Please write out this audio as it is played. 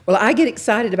Well, I get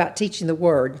excited about teaching the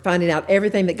Word, finding out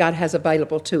everything that God has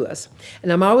available to us.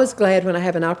 And I'm always glad when I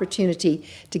have an opportunity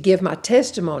to give my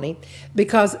testimony,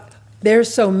 because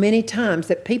there's so many times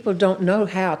that people don't know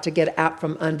how to get out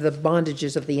from under the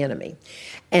bondages of the enemy.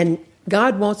 And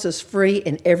God wants us free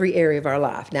in every area of our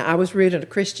life. Now, I was reared in a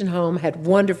Christian home, had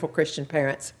wonderful Christian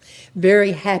parents,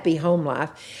 very happy home life,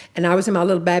 and I was in my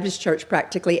little Baptist church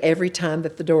practically every time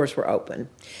that the doors were open.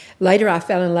 Later, I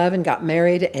fell in love and got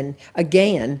married, and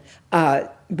again,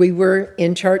 we were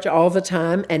in church all the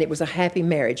time, and it was a happy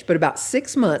marriage. But about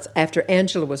 6 months after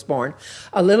Angela was born,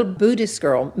 a little Buddhist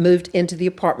girl moved into the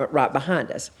apartment right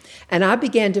behind us, and I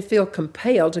began to feel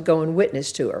compelled to go and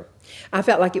witness to her. I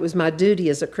felt like it was my duty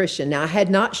as a Christian. Now, I had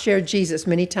not shared Jesus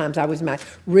many times. I was in my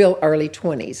real early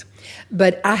 20s.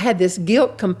 But I had this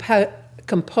guilt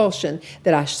compulsion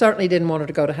that I certainly didn't want her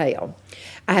to go to hell.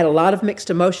 I had a lot of mixed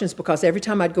emotions because every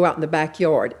time I'd go out in the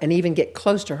backyard and even get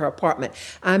close to her apartment,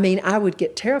 I would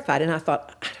get terrified, and I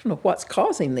thought, I don't know what's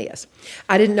causing this.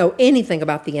 I didn't know anything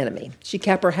about the enemy. She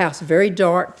kept her house very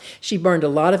dark. She burned a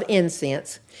lot of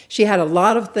incense. She had a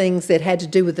lot of things that had to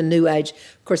do with the New Age.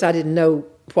 Of course, I didn't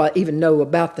even know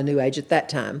about the New Age at that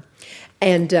time.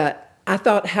 And I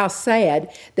thought how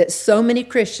sad that so many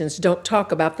Christians don't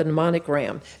talk about the demonic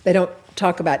realm. They don't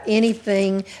talk about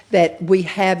anything that we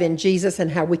have in Jesus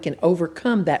and how we can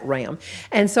overcome that realm.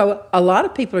 And so a lot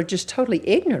of people are just totally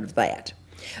ignorant of that.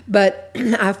 But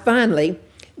I finally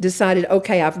decided,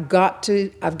 okay, I've got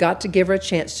to give her a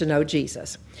chance to know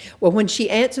Jesus. Well, when she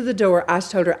answered the door, I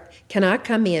told her, can I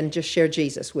come in and just share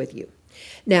Jesus with you?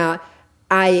 Now,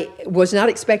 I was not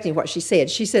expecting what she said.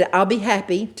 She said, I'll be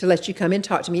happy to let you come and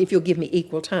talk to me if you'll give me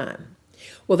equal time.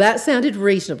 Well, that sounded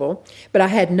reasonable, but I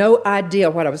had no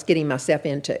idea what I was getting myself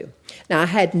into. Now, I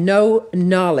had no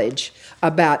knowledge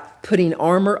about putting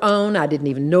armor on. I didn't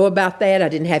even know about that. I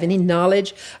didn't have any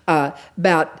knowledge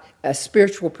about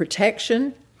spiritual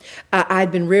protection.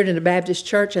 I'd been reared in a Baptist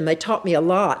church, and they taught me a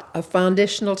lot of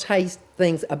foundational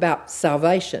things about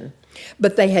salvation,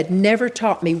 but they had never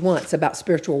taught me once about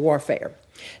spiritual warfare.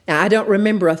 Now, I don't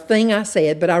remember a thing I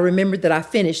said, but I remembered that I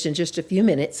finished in just a few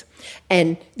minutes,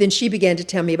 and then she began to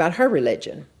tell me about her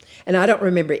religion. And I don't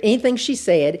remember anything she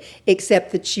said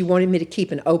except that she wanted me to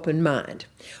keep an open mind.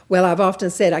 Well, I've often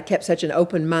said I kept such an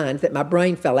open mind that my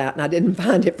brain fell out and I didn't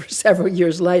find it for several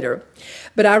years later.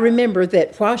 But I remember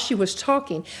that while she was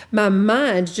talking, my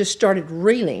mind just started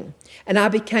reeling, and I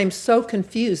became so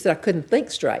confused that I couldn't think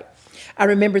straight. I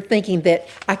remember thinking that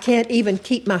I can't even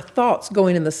keep my thoughts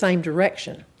going in the same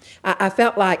direction. I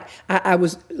felt like I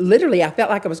was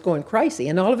going crazy.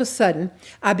 And all of a sudden,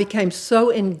 I became so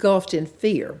engulfed in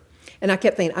fear. And I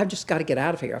kept thinking, I've just got to get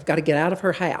out of here. I've got to get out of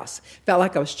her house. Felt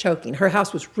like I was choking. Her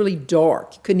house was really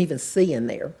dark. You couldn't even see in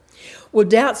there. Well,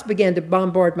 doubts began to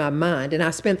bombard my mind, and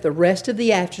I spent the rest of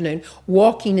the afternoon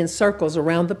walking in circles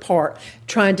around the park,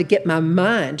 trying to get my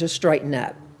mind to straighten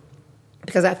up.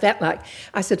 Because I felt like,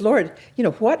 I said, Lord,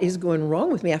 what is going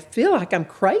wrong with me? I feel like I'm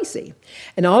crazy.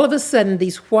 And all of a sudden,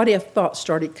 these what-if thoughts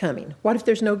started coming. What if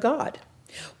there's no God?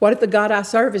 What if the God I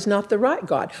serve is not the right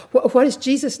God? What if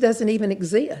Jesus doesn't even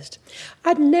exist?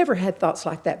 I'd never had thoughts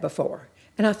like that before.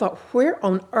 And I thought, where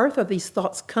on earth are these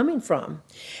thoughts coming from?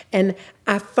 And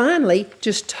I finally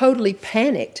just totally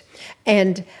panicked.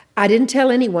 And I didn't tell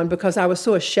anyone because I was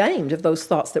so ashamed of those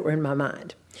thoughts that were in my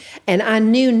mind. And I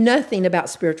knew nothing about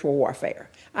spiritual warfare.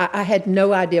 I had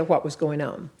no idea what was going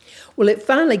on. Well, it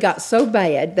finally got so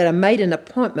bad that I made an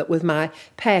appointment with my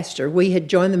pastor. We had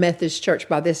joined the Methodist church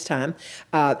by this time.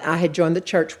 I had joined the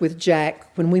church with Jack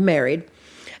when we married.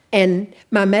 And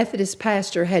my Methodist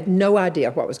pastor had no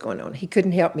idea what was going on. He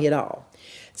couldn't help me at all.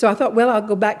 So I thought, well, I'll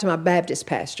go back to my Baptist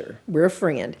pastor. We're a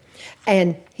friend.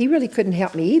 And he really couldn't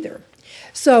help me either.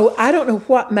 So I don't know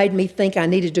what made me think I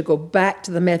needed to go back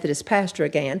to the Methodist pastor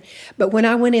again. But when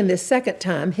I went in this second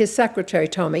time, his secretary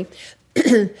told me,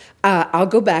 I'll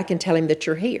go back and tell him that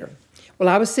you're here. Well,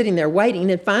 I was sitting there waiting,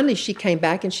 and finally she came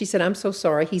back and she said, I'm so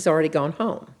sorry, he's already gone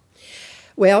home.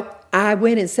 Well, I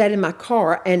went and sat in my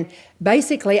car, and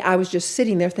basically I was just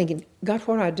sitting there thinking, God,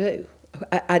 what do I do?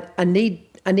 I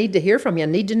need to hear from you. I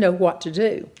need to know what to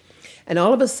do. And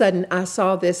all of a sudden, I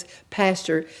saw this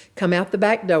pastor come out the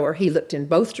back door. He looked in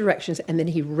both directions, and then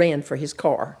he ran for his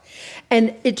car.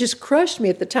 And it just crushed me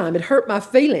at the time. It hurt my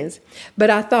feelings. But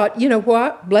I thought, you know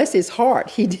what? Bless his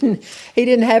heart. He didn't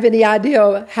have any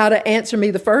idea how to answer me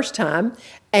the first time,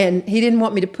 and he didn't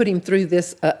want me to put him through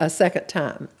this a second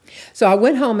time. So I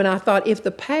went home, and I thought, if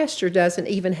the pastor doesn't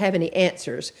even have any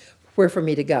answers where for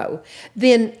me to go,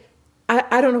 then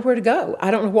I don't know where to go. I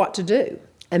don't know what to do.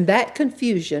 And that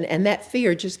confusion and that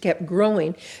fear just kept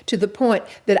growing to the point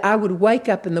that I would wake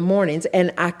up in the mornings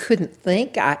and I couldn't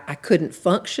think, I couldn't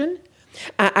function.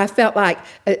 I felt like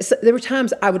there were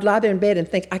times I would lie there in bed and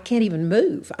think, I can't even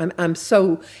move.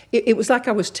 It was like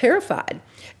I was terrified.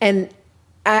 And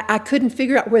I couldn't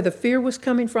figure out where the fear was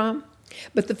coming from.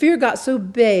 But the fear got so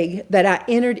big that I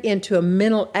entered into a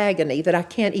mental agony that I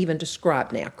can't even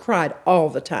describe now. I cried all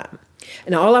the time.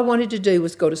 And all I wanted to do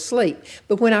was go to sleep.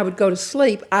 But when I would go to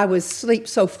sleep, I would sleep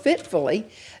so fitfully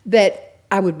that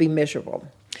I would be miserable.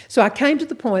 So I came to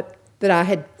the point that I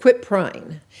had quit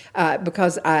praying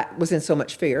because I was in so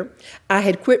much fear. I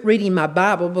had quit reading my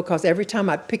Bible because every time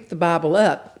I picked the Bible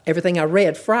up, everything I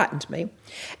read frightened me.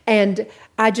 And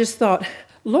I just thought,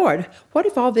 Lord, what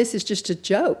if all this is just a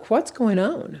joke? What's going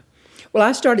on? Well,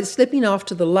 I started slipping off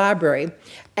to the library,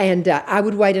 and I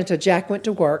would wait until Jack went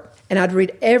to work, and I'd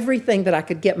read everything that I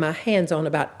could get my hands on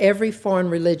about every foreign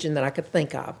religion that I could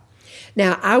think of.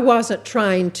 Now, I wasn't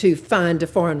trying to find a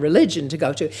foreign religion to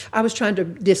go to. I was trying to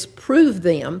disprove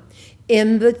them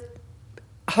in the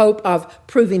hope of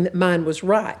proving that mine was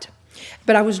right.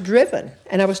 But I was driven,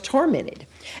 and I was tormented.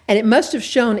 And it must have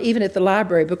shown even at the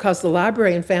library because the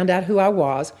librarian found out who I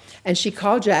was, and she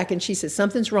called Jack and she said,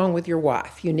 something's wrong with your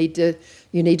wife. You need to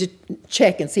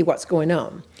check and see what's going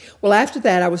on. Well, after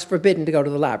that, I was forbidden to go to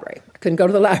the library. I couldn't go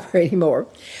to the library anymore.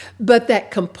 But that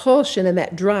compulsion and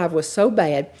that drive was so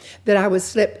bad that I would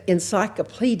slip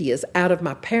encyclopedias out of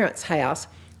my parents' house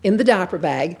in the diaper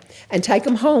bag and take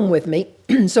them home with me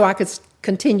so I could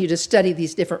continue to study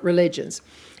these different religions.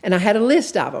 And I had a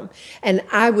list of them. And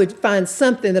I would find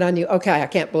something that I knew, okay, I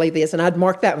can't believe this, and I'd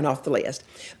mark that one off the list.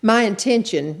 My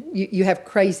intention, you have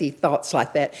crazy thoughts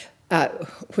like that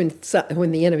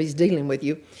when the enemy's dealing with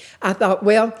you. I thought,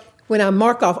 well, when I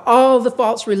mark off all the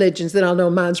false religions, then I'll know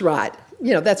mine's right.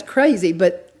 You know, that's crazy,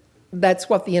 but that's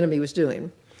what the enemy was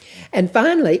doing. And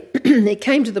finally, it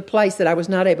came to the place that I was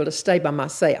not able to stay by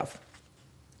myself.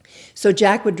 So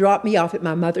Jack would drop me off at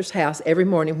my mother's house every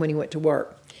morning when he went to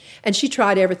work. And she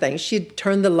tried everything. She'd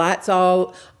turn the lights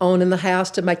all on in the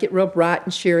house to make it real bright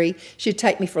and cheery. She'd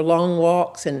take me for long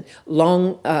walks and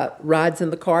long rides in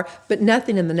the car, but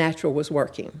nothing in the natural was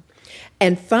working.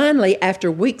 And finally,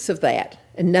 after weeks of that,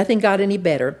 and nothing got any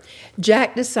better,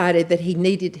 Jack decided that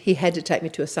he had to take me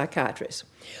to a psychiatrist.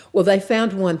 Well, they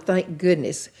found one, thank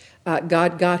goodness.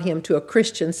 God got him to a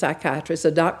Christian psychiatrist,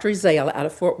 a Dr. Ezell out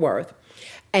of Fort Worth.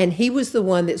 And he was the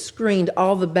one that screened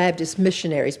all the Baptist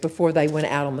missionaries before they went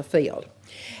out on the field.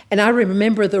 And I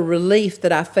remember the relief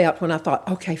that I felt when I thought,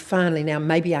 okay, finally, now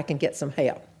maybe I can get some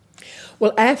help.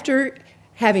 Well, after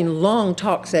having long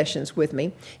talk sessions with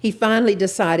me, he finally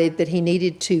decided that he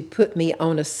needed to put me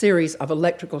on a series of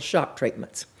electrical shock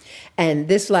treatments. And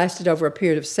this lasted over a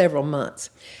period of several months.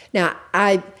 Now,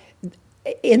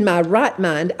 in my right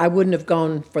mind, I wouldn't have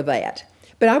gone for that.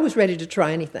 But I was ready to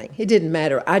try anything. It didn't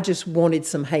matter. I just wanted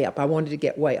some help. I wanted to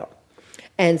get well.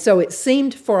 And so it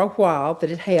seemed for a while that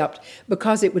it helped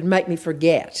because it would make me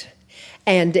forget.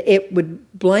 And it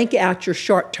would blank out your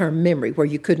short-term memory where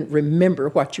you couldn't remember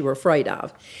what you were afraid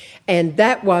of. And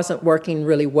that wasn't working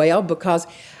really well because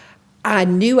I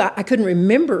knew I couldn't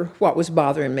remember what was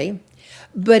bothering me.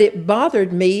 But it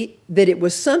bothered me that it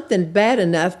was something bad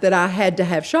enough that I had to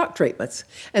have shock treatments.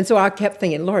 And so I kept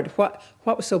thinking, Lord, what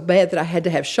was so bad that I had to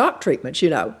have shock treatments, you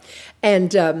know?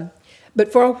 And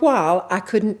but for a while, I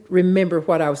couldn't remember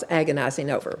what I was agonizing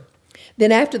over.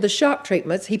 Then after the shock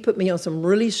treatments, he put me on some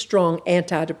really strong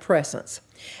antidepressants.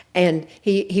 And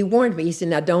he warned me, he said,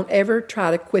 now don't ever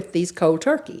try to quit these cold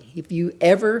turkey. If you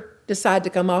ever decide to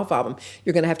come off of them,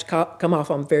 you're going to have to come off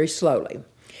them very slowly.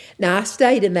 Now, I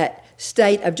stayed in that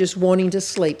state of just wanting to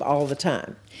sleep all the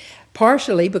time,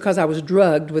 partially because I was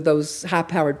drugged with those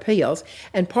high-powered pills,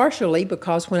 and partially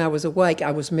because when I was awake,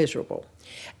 I was miserable.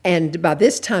 And by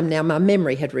this time now, my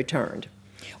memory had returned.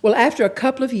 Well, after a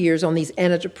couple of years on these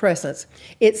antidepressants,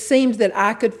 it seemed that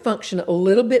I could function a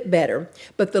little bit better,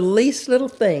 but the least little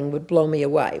thing would blow me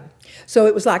away. So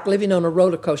it was like living on a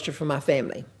roller coaster for my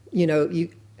family. You know,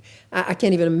 I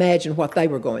can't even imagine what they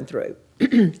were going through.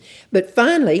 But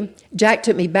finally, Jack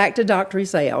took me back to Dr.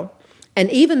 Ezell, and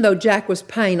even though Jack was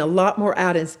paying a lot more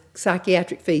out in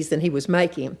psychiatric fees than he was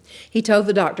making, he told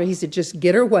the doctor, he said, just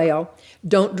get her well,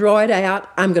 don't draw it out,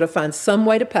 I'm going to find some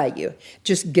way to pay you,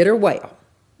 just get her well.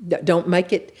 Don't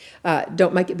make it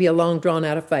be a long,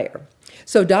 drawn-out affair.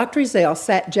 So Dr. Ezell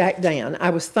sat Jack down.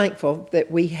 I was thankful that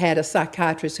we had a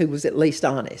psychiatrist who was at least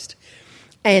honest.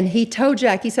 And he told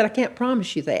Jack, he said, I can't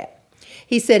promise you that.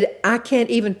 He said, I can't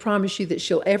even promise you that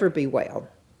she'll ever be well.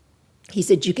 He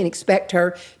said, you can expect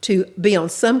her to be on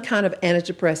some kind of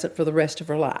antidepressant for the rest of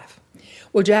her life.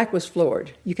 Well, Jack was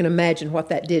floored. You can imagine what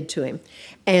that did to him.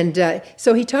 And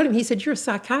so he told him, he said, you're a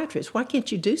psychiatrist. Why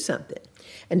can't you do something?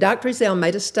 And Dr. Ezell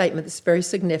made a statement that's very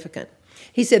significant.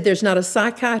 He said, there's not a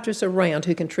psychiatrist around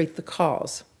who can treat the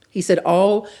cause. He said,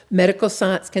 all medical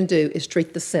science can do is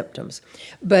treat the symptoms.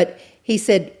 But he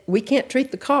said, we can't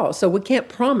treat the cause, so we can't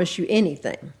promise you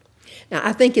anything. Now,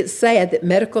 I think it's sad that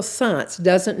medical science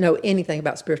doesn't know anything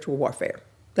about spiritual warfare.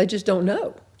 They just don't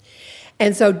know.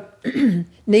 And so,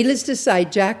 needless to say,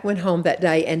 Jack went home that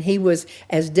day, and he was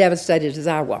as devastated as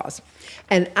I was.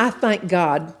 And I thank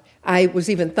God. I was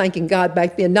even thanking God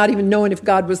back then, not even knowing if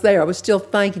God was there. I was still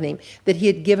thanking him that he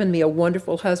had given me a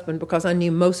wonderful husband, because I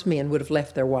knew most men would have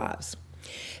left their wives.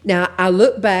 Now, I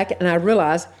look back and I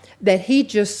realize that he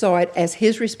just saw it as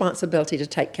his responsibility to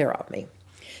take care of me.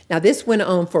 Now, this went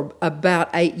on for about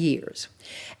 8 years.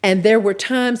 And there were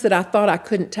times that I thought I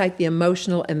couldn't take the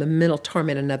emotional and the mental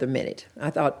torment another minute.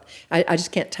 I thought, I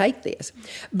just can't take this.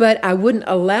 But I wouldn't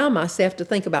allow myself to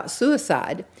think about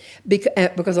suicide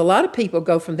because a lot of people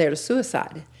go from there to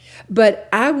suicide. But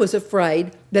I was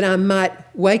afraid that I might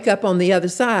wake up on the other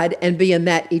side and be in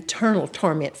that eternal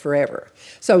torment forever.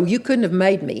 So you couldn't have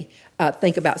made me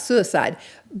think about suicide.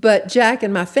 But Jack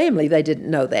and my family, they didn't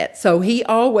know that. So he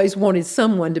always wanted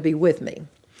someone to be with me.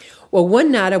 Well,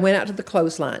 one night I went out to the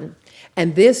clothesline,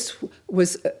 and this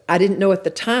was, I didn't know at the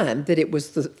time that it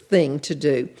was the thing to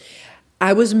do.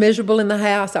 I was miserable in the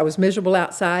house, I was miserable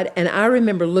outside, and I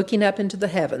remember looking up into the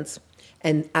heavens,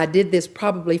 and I did this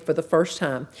probably for the first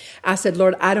time. I said,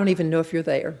 Lord, I don't even know if you're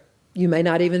there. You may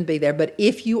not even be there, but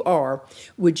if you are,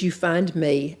 would you find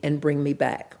me and bring me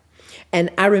back? And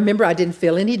I remember I didn't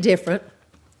feel any different.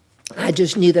 I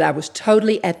just knew that I was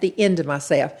totally at the end of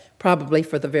myself, probably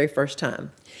for the very first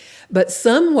time. But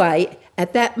some way,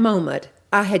 at that moment,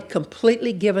 I had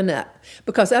completely given up.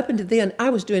 Because up until then, I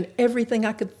was doing everything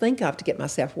I could think of to get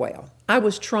myself well. I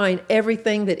was trying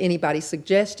everything that anybody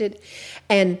suggested.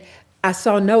 And I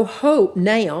saw no hope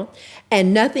now.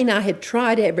 And nothing I had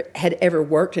tried had ever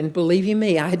worked. And believe you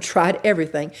me, I had tried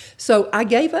everything. So I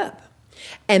gave up.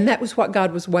 And that was what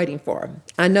God was waiting for.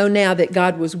 I know now that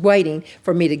God was waiting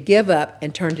for me to give up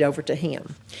and turn it over to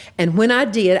him. And when I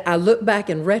did, I look back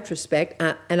in retrospect,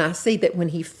 and I see that when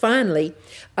I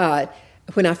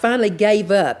finally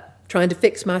gave up trying to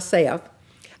fix myself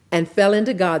and fell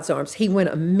into God's arms, he went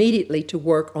immediately to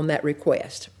work on that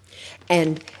request.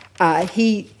 And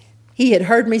he had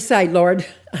heard me say, Lord,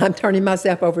 I'm turning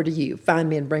myself over to you. Find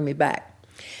me and bring me back.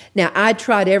 Now, I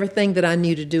tried everything that I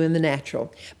knew to do in the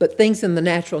natural, but things in the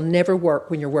natural never work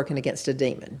when you're working against a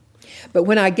demon. But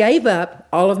when I gave up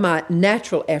all of my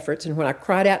natural efforts and when I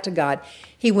cried out to God,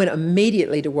 he went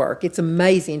immediately to work. It's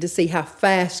amazing to see how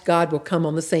fast God will come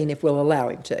on the scene if we'll allow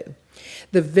him to.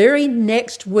 The very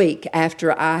next week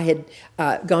after I had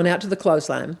gone out to the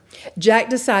clothesline, Jack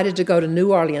decided to go to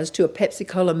New Orleans to a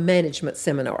Pepsi-Cola management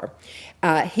seminar.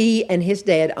 He and his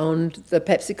dad owned the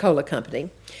Pepsi-Cola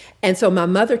company. And so my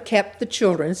mother kept the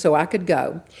children so I could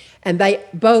go. And they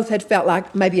both had felt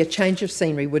like maybe a change of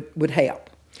scenery would help.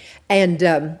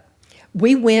 And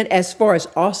we went as far as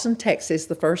Austin, Texas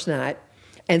the first night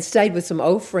and stayed with some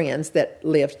old friends that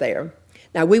lived there.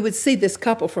 Now, we would see this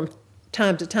couple from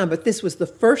time to time, but this was the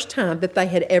first time that they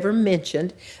had ever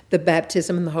mentioned the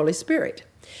baptism in the Holy Spirit.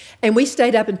 And we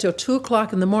stayed up until 2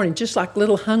 o'clock in the morning, just like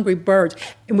little hungry birds,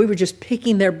 and we were just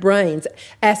picking their brains,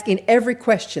 asking every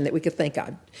question that we could think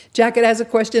of. Jack would ask a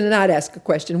question, and I'd ask a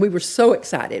question. We were so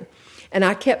excited. And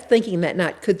I kept thinking that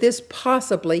night, could this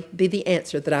possibly be the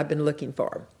answer that I've been looking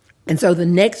for? And so the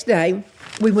next day,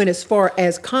 we went as far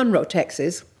as Conroe,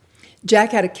 Texas.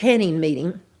 Jack had a canning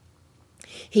meeting.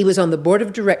 He was on the board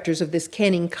of directors of this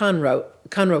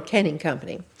Conroe Canning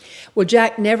Company. Well,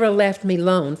 Jack never left me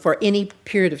alone for any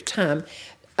period of time,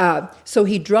 so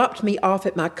he dropped me off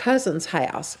at my cousin's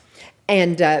house.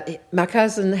 And my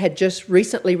cousin had just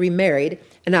recently remarried,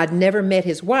 and I'd never met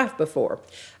his wife before.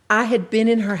 I had been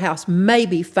in her house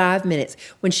maybe 5 minutes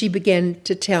when she began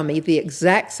to tell me the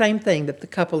exact same thing that the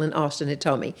couple in Austin had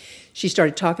told me. She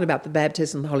started talking about the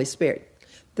baptism of the Holy Spirit.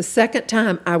 The second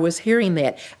time I was hearing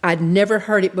that, I'd never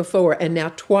heard it before, and now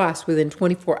twice within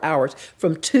 24 hours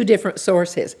from 2 different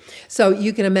sources. So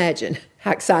you can imagine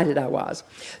how excited I was.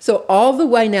 So all the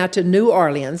way now to New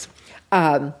Orleans,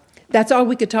 that's all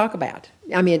we could talk about.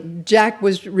 I mean, Jack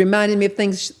was reminding me of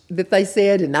things that they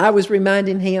said, and I was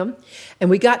reminding him. And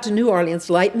we got to New Orleans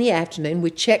late in the afternoon.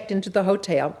 We checked into the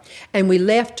hotel, and we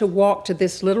left to walk to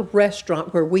this little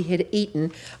restaurant where we had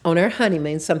eaten on our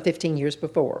honeymoon some 15 years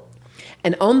before.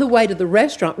 And on the way to the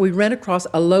restaurant, we ran across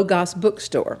a Logos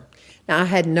bookstore. Now, I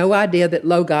had no idea that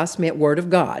Logos meant Word of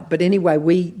God. But anyway,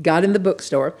 we got in the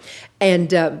bookstore. And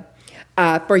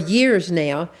for years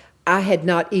now, I had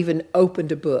not even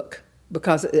opened a book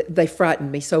because they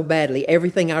frightened me so badly.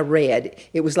 Everything I read,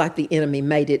 it was like the enemy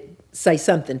made it say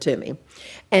something to me.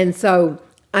 And so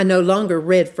I no longer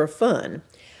read for fun.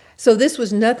 So this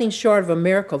was nothing short of a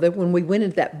miracle that when we went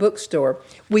into that bookstore,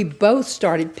 we both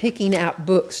started picking out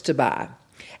books to buy.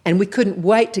 And we couldn't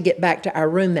wait to get back to our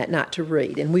room that night to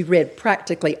read. And we read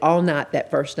practically all night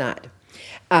that first night.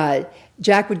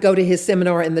 Jack would go to his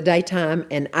seminar in the daytime,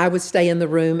 and I would stay in the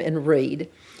room and read.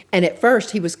 And at first,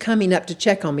 he was coming up to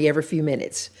check on me every few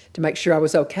minutes to make sure I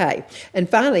was okay. And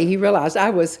finally, he realized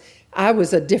I was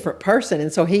a different person,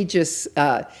 and so he just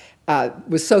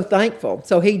was so thankful.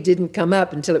 So he didn't come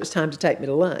up until it was time to take me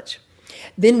to lunch.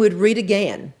 Then we'd read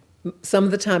again, some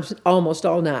of the times almost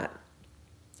all night.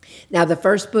 Now, the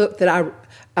first book that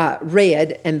I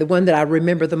read, and the one that I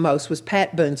remember the most, was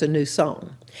Pat Boone's A New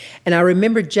Song. And I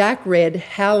remember Jack read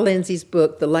Hal Lindsey's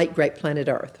book, The Late Great Planet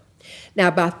Earth.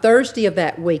 Now, by Thursday of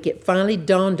that week, it finally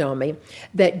dawned on me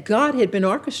that God had been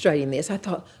orchestrating this. I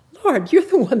thought, Lord, you're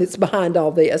the one that's behind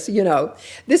all this, you know.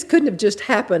 This couldn't have just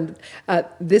happened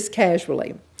this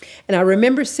casually. And I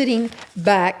remember sitting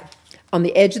back on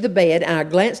the edge of the bed, and I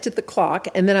glanced at the clock,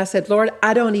 and then I said, Lord,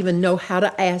 I don't even know how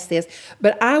to ask this,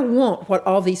 but I want what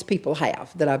all these people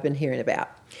have that I've been hearing about.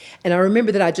 And I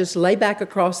remember that I just lay back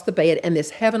across the bed, and this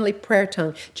heavenly prayer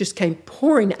tongue just came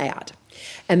pouring out.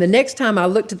 And the next time I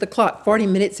looked at the clock, 40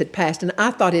 minutes had passed, and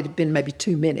I thought it had been maybe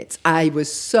 2 minutes. I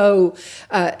was so,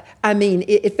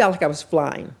 it felt like I was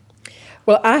flying.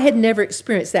 Well, I had never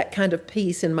experienced that kind of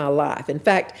peace in my life. In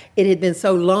fact, it had been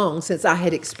so long since I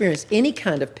had experienced any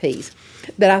kind of peace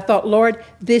that I thought, Lord,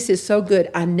 this is so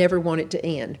good, I never want it to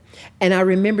end. And I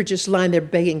remember just lying there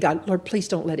begging God, Lord, please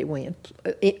don't let it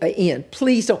end.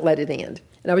 Please don't let it end.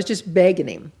 And I was just begging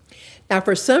him. Now,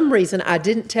 for some reason, I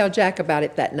didn't tell Jack about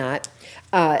it that night.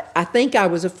 I think I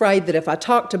was afraid that if I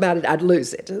talked about it, I'd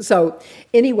lose it. So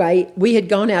anyway, we had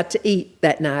gone out to eat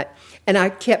that night, and I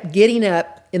kept getting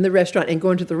up in the restaurant and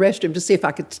going to the restroom to see if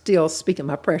I could still speak in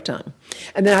my prayer tongue.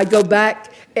 And then I'd go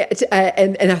back,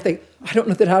 and I think, I don't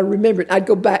know that I remember it. I'd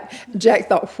go back. Jack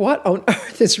thought, what on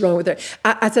earth is wrong with her?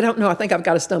 I said, I don't know. I think I've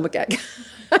got a stomachache.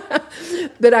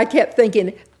 But I kept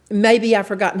thinking, maybe I've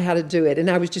forgotten how to do it. And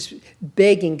I was just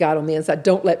begging God on the inside,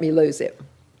 don't let me lose it.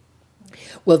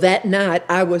 Well, that night,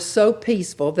 I was so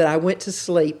peaceful that I went to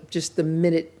sleep just the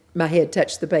minute my head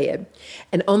touched the bed.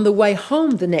 And on the way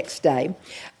home the next day,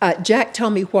 Jack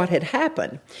told me what had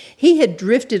happened. He had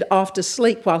drifted off to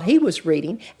sleep while he was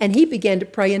reading, and he began to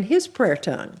pray in his prayer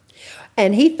tongue.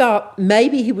 And he thought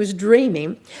maybe he was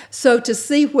dreaming. So to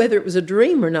see whether it was a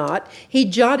dream or not, he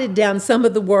jotted down some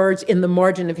of the words in the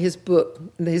margin of his book.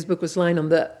 His book was laying on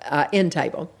the end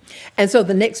table. And so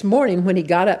the next morning when he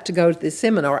got up to go to the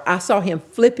seminar, I saw him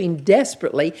flipping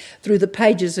desperately through the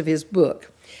pages of his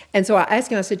book. And so I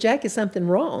asked him, I said, Jack, is something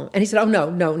wrong? And he said, oh,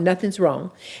 no, nothing's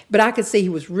wrong. But I could see he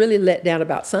was really let down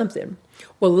about something.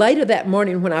 Well, later that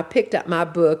morning when I picked up my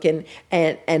book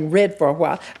and read for a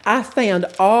while, I found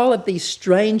all of these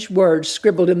strange words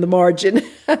scribbled in the margin.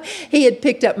 He had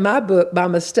picked up my book by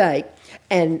mistake,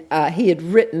 and he had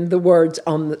written the words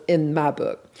in my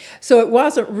book. So it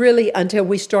wasn't really until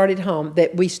we started home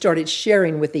that we started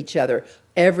sharing with each other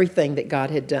everything that God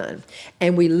had done.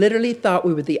 And we literally thought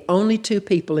we were the only two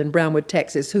people in Brownwood,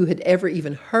 Texas, who had ever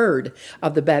even heard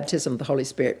of the baptism of the Holy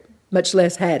Spirit, much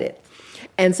less had it.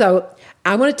 And so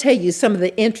I want to tell you some of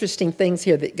the interesting things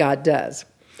here that God does.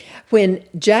 When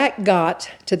Jack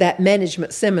got to that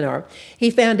management seminar,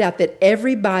 he found out that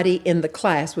everybody in the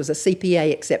class was a CPA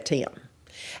except him.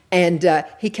 And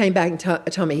he came back and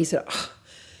told me, he said, oh,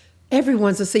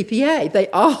 everyone's a CPA.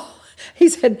 He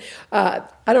said, I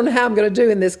don't know how I'm going to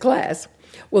do in this class.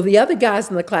 Well, the other guys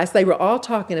in the class, they were all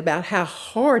talking about how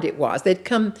hard it was. They'd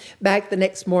come back the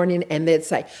next morning and they'd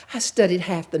say, I studied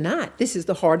half the night. This is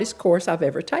the hardest course I've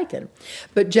ever taken.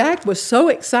 But Jack was so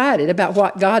excited about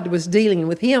what God was dealing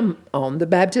with him on, the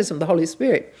baptism of the Holy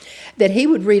Spirit, that he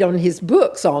would read on his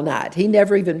books all night. He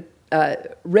never even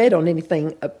read on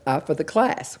anything for the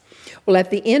class. Well, at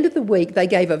the end of the week, they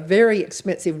gave a very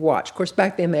expensive watch. Of course,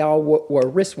 back then they all wore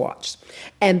wristwatches.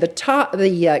 And the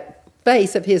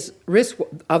face of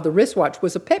the wristwatch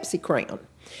was a Pepsi crown.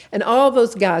 And all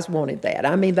those guys wanted that.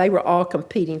 I mean, they were all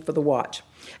competing for the watch.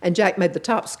 And Jack made the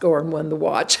top score and won the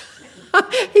watch.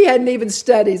 He hadn't even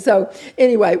studied. So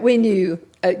anyway, we knew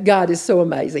God is so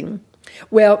amazing.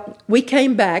 Well, we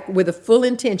came back with a full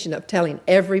intention of telling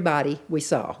everybody we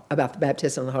saw about the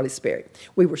baptism of the Holy Spirit.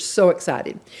 We were so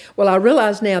excited. Well, I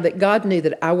realize now that God knew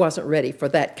that I wasn't ready for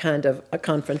that kind of a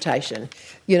confrontation.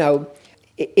 You know,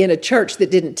 in a church that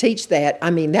didn't teach that,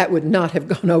 I mean, that would not have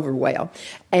gone over well.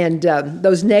 And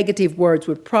those negative words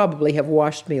would probably have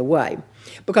washed me away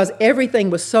because everything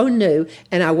was so new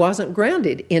and I wasn't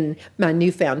grounded in my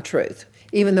newfound truth,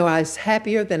 even though I was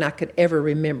happier than I could ever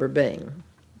remember being.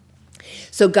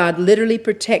 So God literally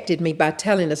protected me by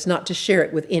telling us not to share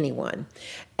it with anyone.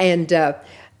 And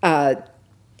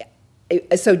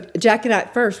so Jack and I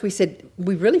at first, we said,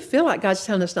 we really feel like God's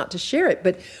telling us not to share it,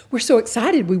 but we're so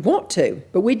excited we want to,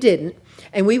 but we didn't.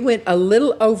 And we went a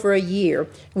little over a year.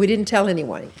 We didn't tell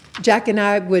anyone. Jack and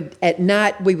I would, at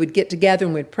night, we would get together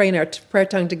and we'd pray in our prayer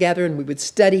tongue together and we would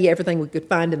study everything we could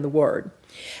find in the Word.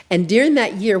 And during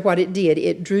that year, what it did,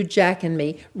 it drew Jack and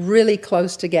me really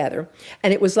close together.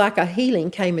 And it was like a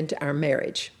healing came into our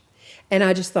marriage. And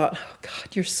I just thought, oh,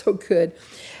 God, you're so good.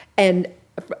 And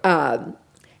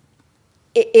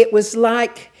it was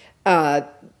like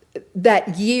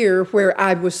that year where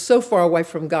I was so far away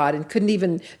from God and couldn't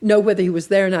even know whether He was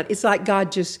there or not. It's like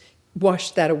God just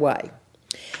washed that away.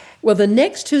 Well, the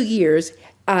next 2 years,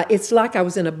 it's like I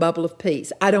was in a bubble of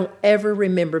peace. I don't ever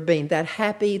remember being that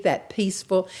happy, that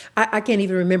peaceful. I can't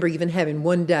even remember even having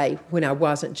one day when I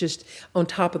wasn't just on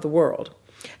top of the world.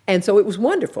 And so it was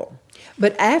wonderful.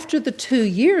 But after the 2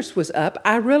 years was up,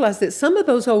 I realized that some of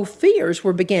those old fears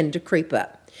were beginning to creep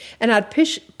up. And I'd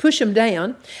push them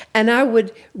down, and I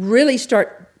would really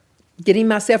start getting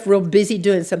myself real busy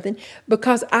doing something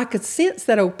because I could sense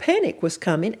that old panic was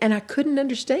coming, and I couldn't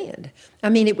understand. I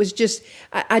mean, it was just,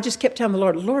 I just kept telling the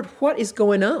Lord, what is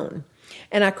going on?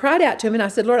 And I cried out to Him, and I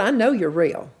said, Lord, I know You're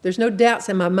real. There's no doubts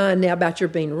in my mind now about Your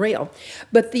being real.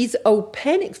 But these old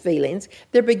panic feelings,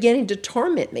 they're beginning to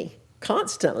torment me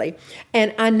constantly,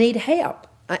 and I need help.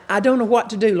 I don't know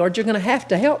what to do. Lord, You're going to have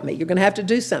to help me. You're going to have to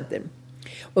do something.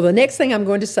 Well, the next thing I'm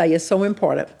going to say is so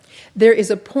important. There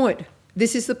is a point,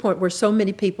 this is the point where so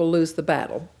many people lose the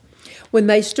battle. When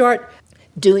they start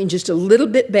doing just a little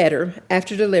bit better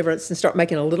after deliverance and start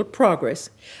making a little progress,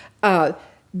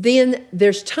 then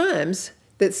there's times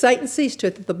that Satan sees to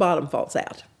it that the bottom falls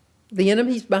out. The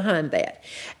enemy's behind that.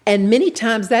 And many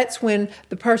times that's when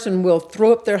the person will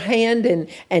throw up their hand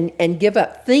and give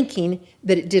up, thinking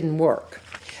that it didn't work.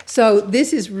 So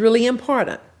this is really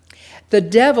important. The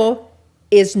devil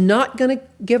is not going to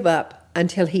give up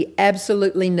until he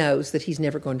absolutely knows that he's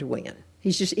never going to win.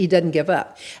 He doesn't give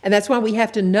up. And that's why we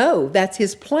have to know that's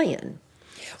his plan.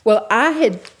 Well, I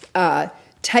had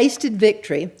tasted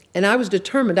victory, and I was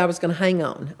determined I was going to hang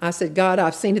on. I said, God,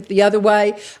 I've seen it the other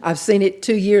way. I've seen it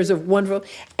 2 years of wonderful.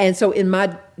 And so in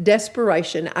my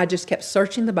desperation, I just kept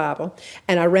searching the Bible,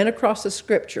 and I ran across a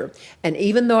scripture. And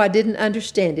even though I didn't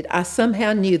understand it, I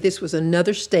somehow knew this was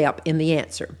another step in the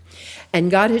answer.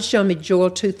 And God had shown me Joel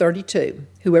 2:32,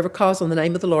 whoever calls on the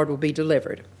name of the Lord will be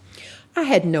delivered. I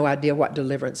had no idea what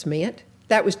deliverance meant.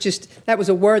 That was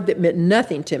a word that meant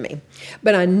nothing to me.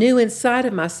 But I knew inside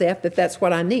of myself that that's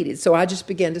what I needed. So I just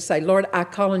began to say, Lord, I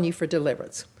call on You for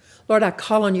deliverance. Lord, I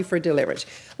call on You for deliverance.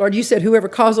 Lord, You said whoever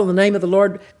calls on the name of the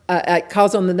Lord,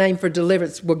 calls on the name for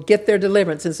deliverance will get their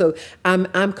deliverance. And so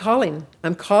I'm calling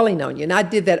on You. And I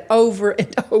did that over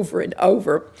and over and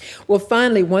over. Well,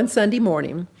 finally, one Sunday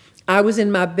morning, I was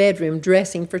in my bedroom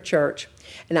dressing for church,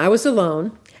 and I was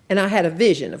alone. And I had a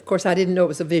vision. Of course, I didn't know it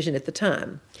was a vision at the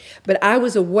time. But I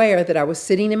was aware that I was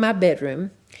sitting in my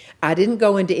bedroom. I didn't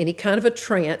go into any kind of a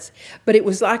trance, but it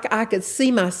was like I could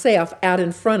see myself out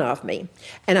in front of me.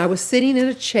 And I was sitting in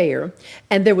a chair,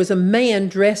 and there was a man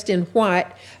dressed in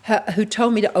white who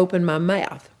told me to open my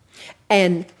mouth.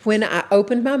 And when I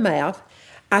opened my mouth,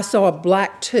 I saw a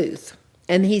black tooth.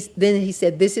 And then he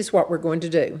said, this is what we're going to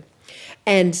do.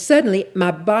 And suddenly,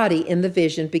 my body in the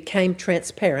vision became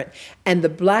transparent, and the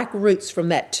black roots from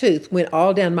that tooth went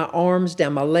all down my arms,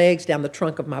 down my legs, down the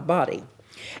trunk of my body.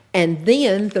 And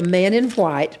then the man in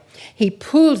white, he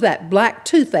pulled that black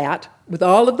tooth out with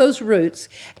all of those roots,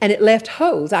 and it left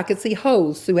holes. I could see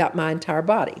holes throughout my entire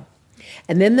body.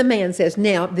 And then the man says,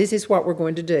 now, this is what we're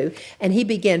going to do. And he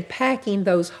began packing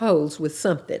those holes with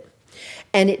something.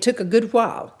 And it took a good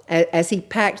while as he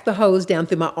packed the hose down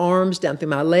through my arms, down through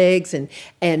my legs.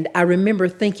 And I remember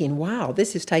thinking, wow,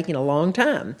 this is taking a long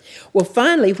time. Well,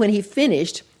 finally, when he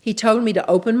finished, he told me to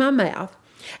open my mouth.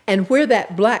 And where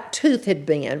that black tooth had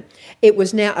been, it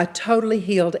was now a totally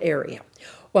healed area.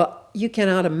 Well, you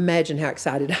cannot imagine how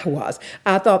excited I was.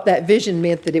 I thought that vision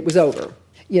meant that it was over,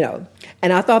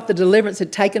 And I thought the deliverance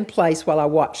had taken place while I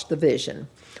watched the vision.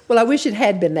 Well, I wish it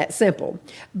had been that simple,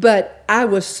 but I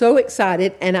was so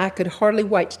excited and I could hardly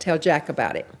wait to tell Jack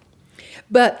about it.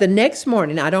 But the next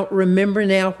morning, I don't remember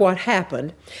now what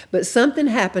happened, but something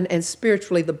happened and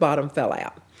spiritually the bottom fell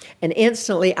out. And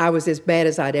instantly I was as bad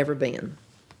as I'd ever been.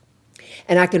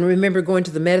 And I can remember going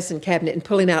to the medicine cabinet and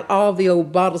pulling out all the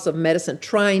old bottles of medicine,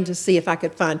 trying to see if I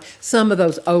could find some of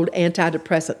those old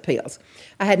antidepressant pills.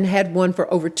 I hadn't had one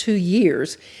for over 2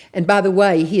 years. And by the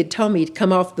way, he had told me to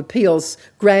come off the pills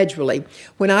gradually.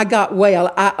 When I got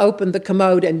well, I opened the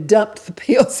commode and dumped the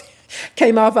pills,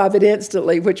 came off of it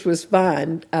instantly, which was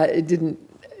fine. It didn't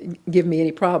give me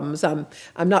any problems. I'm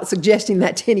not suggesting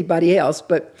that to anybody else,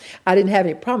 but I didn't have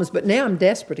any problems. But now I'm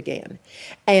desperate again.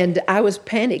 And I was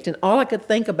panicked, and all I could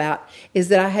think about is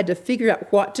that I had to figure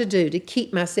out what to do to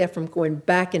keep myself from going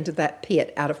back into that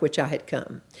pit out of which I had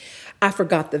come. I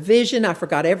forgot the vision. I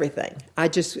forgot everything. I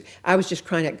was just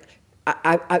crying out,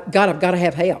 God, I've got to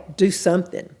have help. Do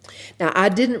something. Now, I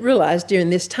didn't realize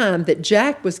during this time that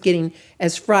Jack was getting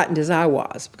as frightened as I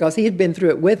was because he had been through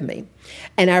it with me.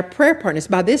 And our prayer partners,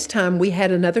 by this time, we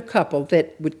had another couple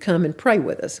that would come and pray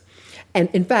with us. And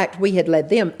in fact, we had led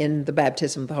them in the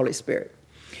baptism of the Holy Spirit.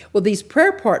 Well, these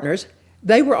prayer partners,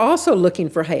 they were also looking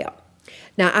for help.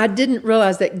 Now, I didn't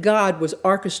realize that God was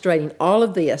orchestrating all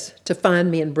of this to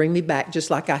find me and bring me back, just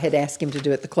like I had asked him to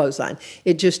do at the clothesline.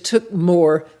 It just took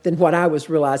more than what I was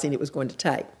realizing it was going to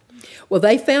take. Well,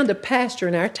 they found a pastor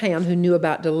in our town who knew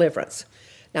about deliverance.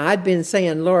 Now, I'd been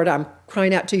saying, Lord, I'm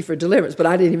crying out to you for deliverance, but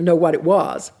I didn't even know what it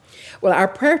was. Well, our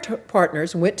prayer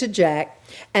partners went to Jack,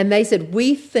 and they said,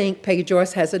 we think Peggy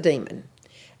Joyce has a demon.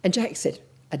 And Jack said,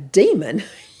 a demon?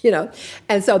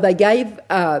 And so they gave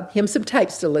him some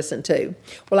tapes to listen to.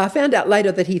 Well, I found out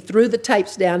later that he threw the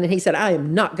tapes down and he said, I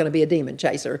am not going to be a demon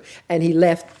chaser. And he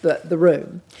left the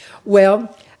room.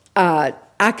 Well, I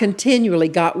continually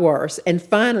got worse. And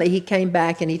finally he came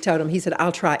back and he told him, he said,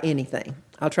 I'll try anything.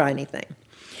 I'll try anything.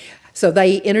 So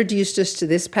they introduced us to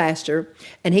this pastor,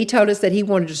 and he told us that he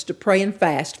wanted us to pray and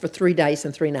fast for 3 days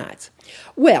and 3 nights.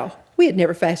 Well, we had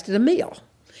never fasted a meal.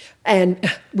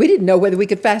 And we didn't know whether we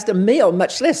could fast a meal,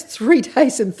 much less 3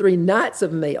 days and 3 nights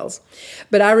of meals.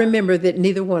 But I remember that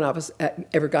neither one of us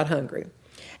ever got hungry.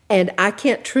 And I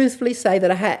can't truthfully say that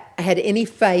I had any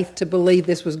faith to believe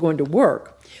this was going to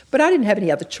work. But I didn't have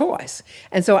any other choice.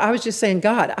 And so I was just saying,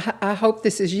 God, I hope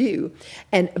this is you.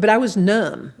 But I was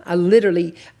numb.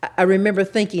 I remember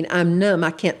thinking, I'm numb.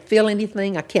 I can't feel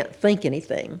anything. I can't think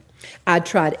anything. I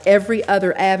tried every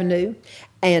other avenue.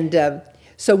 And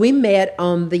so we met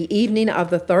on the evening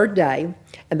of the 3rd day,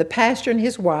 and the pastor and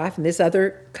his wife and this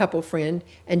other couple friend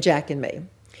and Jack and me.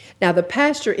 Now, the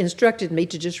pastor instructed me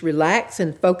to just relax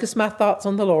and focus my thoughts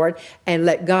on the Lord and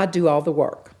let God do all the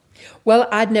work. Well,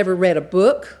 I'd never read a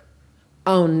book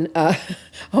on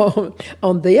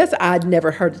this. I'd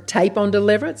never heard a tape on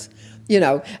deliverance.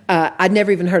 I'd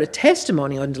never even heard a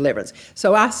testimony on deliverance.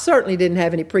 So I certainly didn't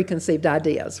have any preconceived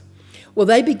ideas. Well,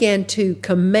 they began to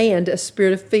command a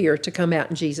spirit of fear to come out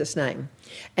in Jesus' name.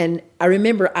 And I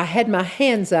remember I had my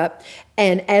hands up,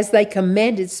 and as they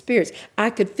commanded spirits, I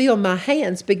could feel my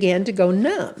hands began to go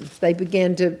numb. They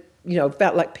began to,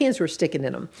 felt like pins were sticking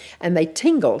in them, and they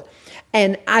tingled.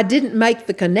 And I didn't make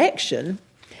the connection,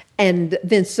 and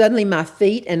then suddenly my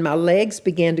feet and my legs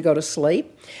began to go to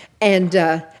sleep. And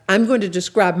I'm going to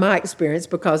describe my experience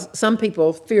because some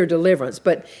people fear deliverance,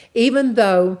 but even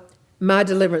though my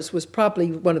deliverance was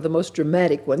probably one of the most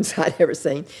dramatic ones I'd ever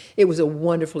seen, it was a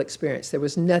wonderful experience. There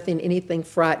was anything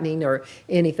frightening or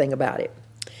anything about it.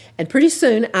 And pretty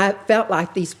soon I felt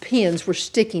like these pins were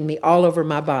sticking me all over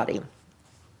my body.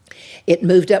 It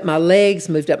moved up my legs,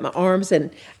 moved up my arms,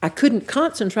 and I couldn't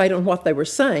concentrate on what they were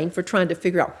saying for trying to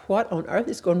figure out what on earth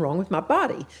is going wrong with my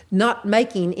body, not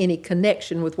making any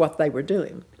connection with what they were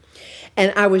doing.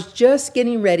 And I was just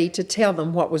getting ready to tell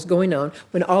them what was going on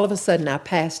when all of a sudden I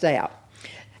passed out.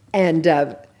 And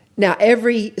now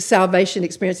every salvation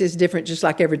experience is different, just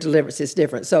like every deliverance is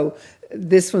different. So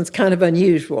this one's kind of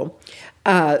unusual.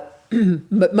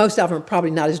 But most of them are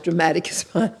probably not as dramatic as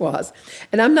mine was.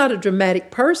 And I'm not a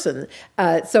dramatic person,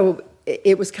 so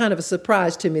it was kind of a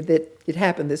surprise to me that it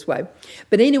happened this way.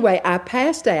 But anyway, I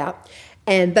passed out.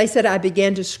 And they said I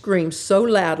began to scream so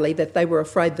loudly that they were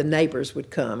afraid the neighbors would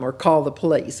come or call the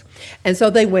police. And so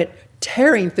they went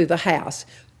tearing through the house,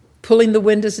 pulling the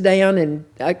windows down and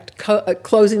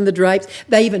closing the drapes.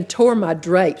 They even tore my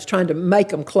drapes, trying to make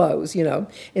them close,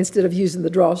 instead of using the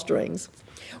drawstrings.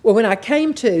 Well, when I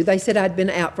came to, they said I'd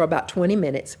been out for about 20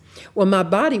 minutes. Well, my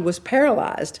body was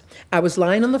paralyzed. I was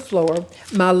lying on the floor.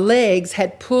 My legs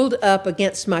had pulled up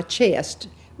against my chest,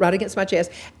 right against my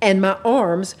chest, and my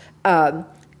arms,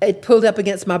 it pulled up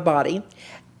against my body,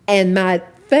 and my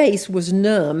face was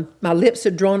numb. My lips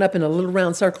had drawn up in a little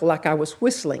round circle like I was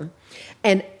whistling,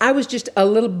 and I was just a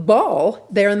little ball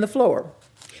there on the floor.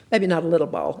 maybe not a little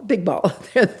ball, big ball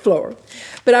there on the floor.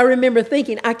 But I remember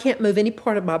thinking, I can't move any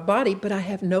part of my body, but I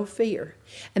have no fear.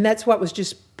 And that's what was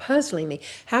just puzzling me.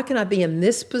 How can I be in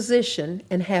this position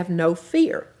and have no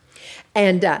fear?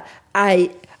 And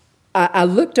I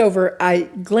looked over, I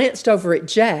glanced over at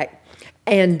Jack,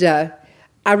 and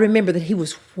I remember that he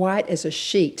was white as a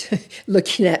sheet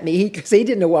looking at me because he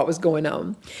didn't know what was going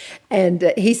on.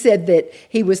 And he said that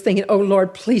he was thinking, oh,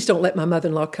 Lord, please don't let my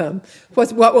mother-in-law come.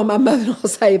 What will my mother-in-law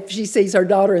say if she sees her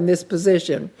daughter in this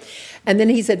position? And then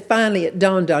he said, finally, it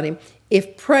dawned on him,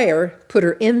 if prayer put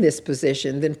her in this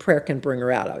position, then prayer can bring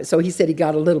her out of it. So he said he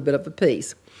got a little bit of a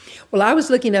peace. Well, I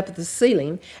was looking up at the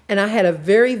ceiling, and I had a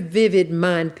very vivid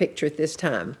mind picture at this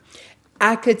time.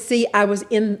 I could see I was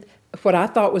in what I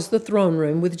thought was the throne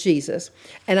room with Jesus,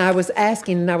 and I was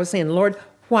asking, and I was saying, Lord,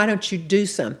 why don't you do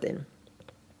something?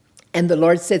 And the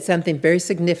Lord said something very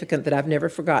significant that I've never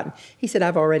forgotten. He said,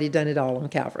 I've already done it all on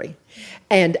Calvary.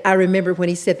 And I remember when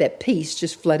he said that, peace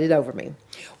just flooded over me.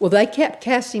 Well, they kept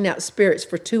casting out spirits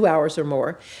for 2 hours or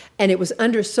more, and it was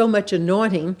under so much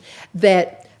anointing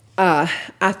that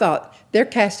I thought, they're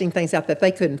casting things out that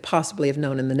they couldn't possibly have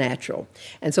known in the natural.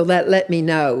 And so that let me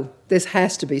know this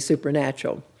has to be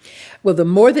supernatural. Well, the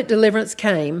more that deliverance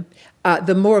came,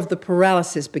 the more of the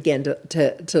paralysis began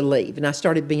to leave. And I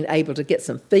started being able to get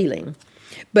some feeling.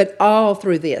 But all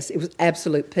through this, it was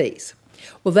absolute peace.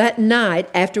 Well, that night,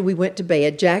 after we went to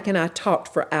bed, Jack and I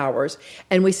talked for hours,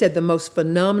 and we said the most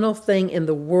phenomenal thing in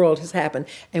the world has happened,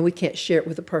 and we can't share it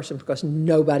with a person because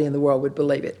nobody in the world would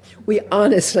believe it. We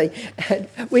honestly,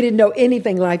 we didn't know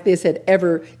anything like this had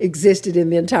ever existed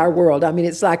in the entire world. I mean,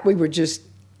 it's like we were just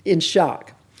in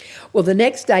shock. Well, the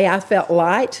next day I felt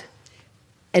light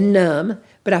and numb,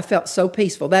 but I felt so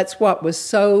peaceful. That's what was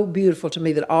so beautiful to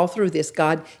me, that all through this,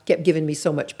 God kept giving me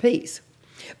so much peace.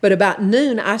 But about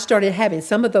noon, I started having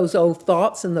some of those old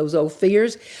thoughts and those old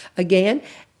fears again.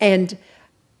 And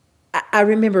I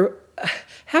remember,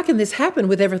 how can this happen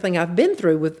with everything I've been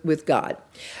through with God?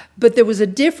 But there was a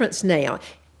difference now.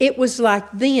 It was like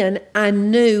then I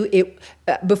knew it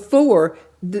before.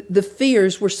 The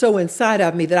fears were so inside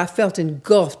of me that I felt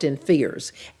engulfed in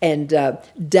fears and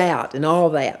doubt and all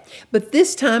that. But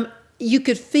this time, you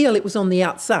could feel it was on the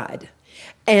outside.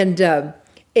 And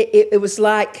it was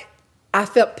like I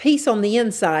felt peace on the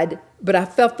inside, but I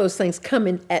felt those things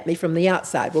coming at me from the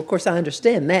outside. Well, of course, I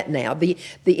understand that now. The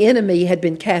enemy had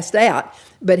been cast out,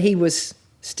 but he was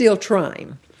still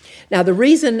trying. Now, the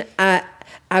reason I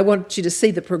want you to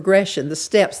see the progression, the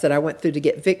steps that I went through to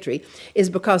get victory, is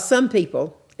because some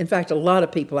people, in fact, a lot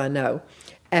of people I know,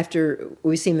 after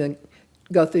we see them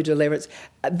go through deliverance,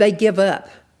 they give up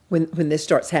when this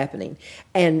starts happening.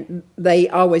 And they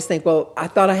always think, well, I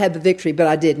thought I had the victory, but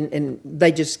I didn't, and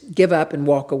they just give up and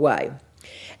walk away.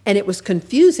 And it was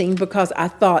confusing because I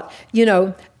thought,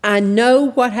 I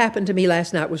know what happened to me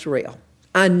last night was real.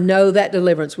 I know that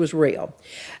deliverance was real.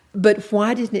 But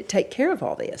why didn't it take care of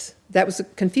all this? That was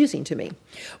confusing to me.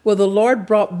 Well, the Lord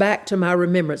brought back to my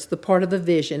remembrance the part of the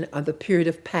vision of the period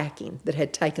of packing that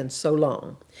had taken so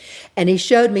long. And he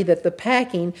showed me that the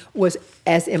packing was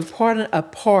as important a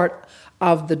part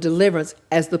of the deliverance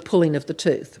as the pulling of the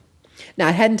tooth. Now,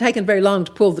 it hadn't taken very long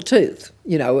to pull the tooth.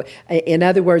 In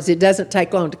other words, it doesn't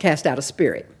take long to cast out a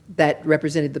spirit. That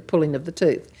represented the pulling of the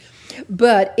tooth.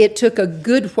 But it took a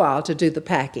good while to do the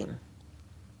packing.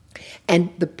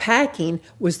 And the packing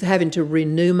was having to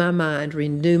renew my mind,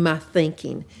 renew my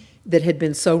thinking that had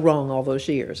been so wrong all those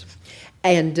years.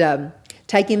 And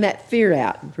taking that fear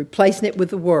out, replacing it with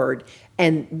the Word.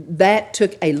 And that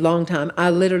took a long time. I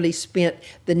literally spent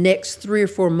the next 3 or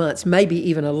 4 months, maybe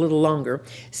even a little longer,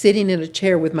 sitting in a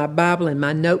chair with my Bible and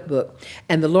my notebook.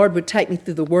 And the Lord would take me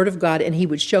through the Word of God, and He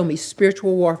would show me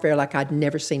spiritual warfare like I'd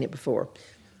never seen it before.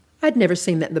 I'd never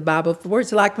seen that in the Bible. The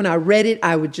words, like when I read it,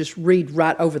 I would just read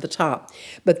right over the top.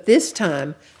 But this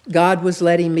time, God was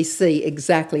letting me see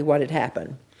exactly what had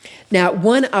happened. Now,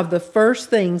 one of the first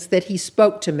things that He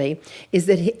spoke to me is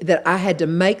that I had to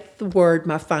make the Word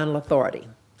my final authority.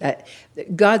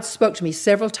 God spoke to me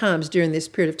several times during this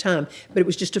period of time, but it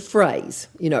was just a phrase.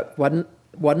 It wasn't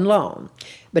long.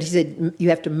 But He said, you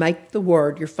have to make the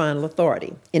Word your final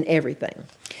authority in everything.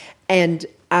 And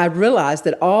I realized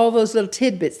that all those little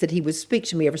tidbits that He would speak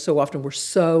to me ever so often were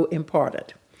so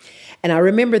important. And I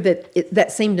remember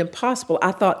that seemed impossible.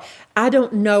 I thought, I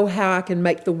don't know how I can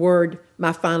make the Word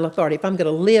my final authority. If I'm going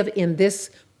to live in this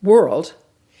world,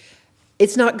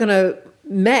 it's not going to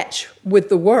match with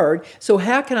the Word. So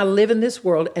how can I live in this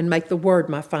world and make the Word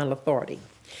my final authority?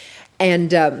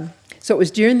 And so it was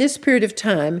during this period of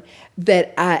time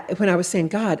that when I was saying,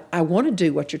 God, I want to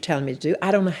do what you're telling me to do.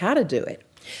 I don't know how to do it.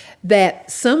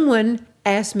 That someone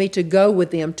asked me to go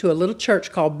with them to a little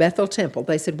church called Bethel Temple.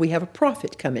 They said, we have a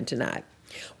prophet coming tonight.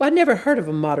 Well, I'd never heard of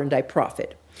a modern day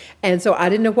prophet. And so I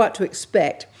didn't know what to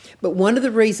expect. But one of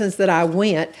the reasons that I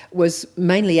went was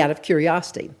mainly out of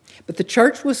curiosity. But the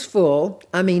church was full.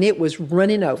 I mean, it was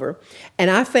running over.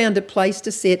 And I found a place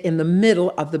to sit in the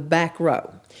middle of the back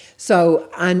row. So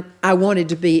I wanted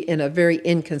to be in a very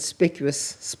inconspicuous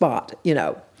spot, you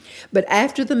know. But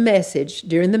after the message,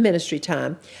 during the ministry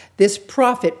time, this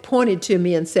prophet pointed to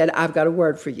me and said, I've got a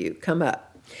word for you. Come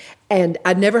up. And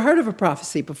I'd never heard of a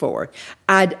prophecy before.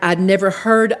 I'd never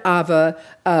heard of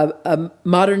a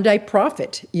modern day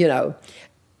prophet, you know.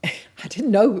 I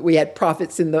didn't know we had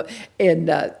prophets in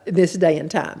this day and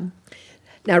time.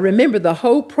 Now remember the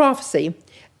whole prophecy.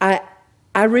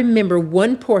 I remember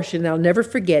one portion, and I'll never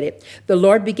forget it. The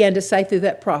Lord began to say through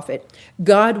that prophet,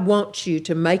 God wants you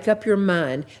to make up your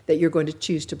mind that you're going to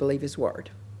choose to believe his word.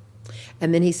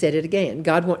 And then he said it again.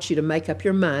 God wants you to make up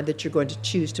your mind that you're going to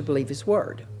choose to believe his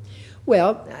word.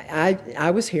 Well, I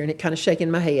was hearing it, kind of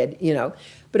shaking my head, you know.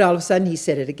 But all of a sudden he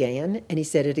said it again, and he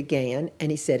said it again,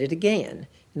 and he said it again.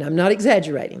 And I'm not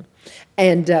exaggerating.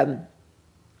 And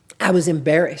I was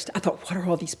embarrassed. I thought, what are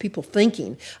all these people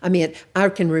thinking? I mean, I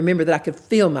can remember that I could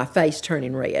feel my face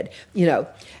turning red, you know.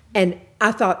 And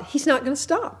I thought, he's not going to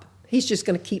stop. He's just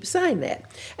going to keep saying that.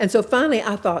 And so finally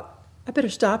I thought, I better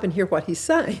stop and hear what he's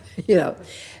saying, you know.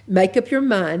 Make up your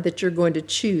mind that you're going to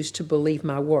choose to believe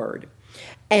my word.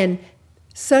 And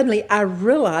suddenly I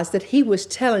realized that he was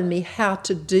telling me how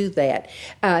to do that.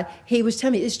 He was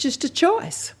telling me it's just a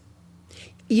choice.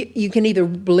 You can either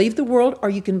believe the world or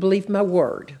you can believe my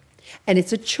word. And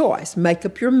it's a choice. Make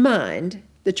up your mind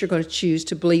that you're going to choose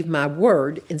to believe my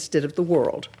word instead of the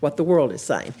world, what the world is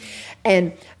saying.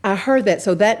 And I heard that.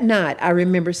 So that night I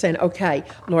remember saying, okay,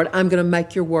 Lord, I'm going to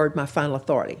make your word my final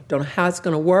authority. Don't know how it's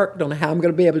going to work. Don't know how I'm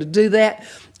going to be able to do that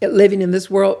living in this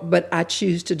world, but I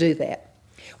choose to do that.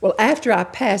 Well, after I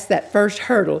passed that first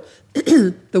hurdle,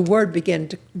 the word began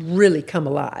to really come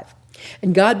alive.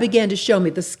 And God began to show me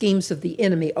the schemes of the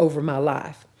enemy over my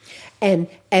life. And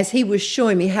as he was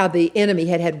showing me how the enemy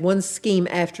had one scheme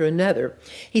after another,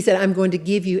 he said, I'm going to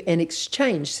give you an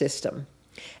exchange system.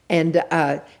 And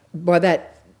boy,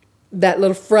 that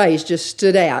little phrase just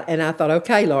stood out. And I thought,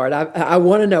 okay, Lord, I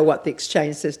want to know what the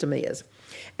exchange system is.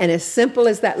 And as simple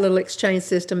as that little exchange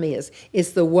system is,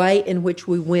 it's the way in which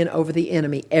we win over the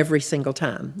enemy every single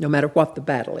time, no matter what the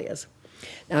battle is.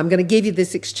 Now, I'm going to give you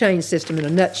this exchange system in a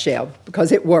nutshell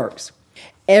because it works.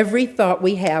 Every thought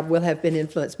we have will have been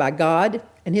influenced by God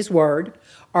and his word,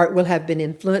 or it will have been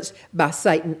influenced by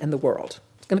Satan and the world.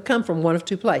 It's going to come from one of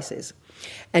two places.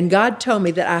 And God told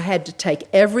me that I had to take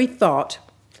every thought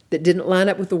that didn't line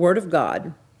up with the word of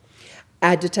God. I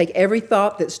had to take every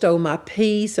thought that stole my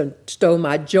peace and stole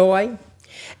my joy,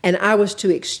 and I was to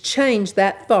exchange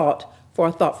that thought for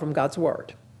a thought from God's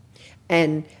word.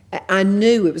 And I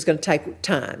knew it was going to take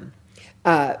time.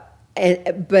 But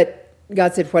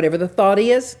God said, whatever the thought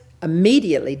is,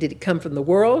 immediately, did it come from the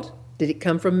world? Did it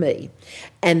come from me?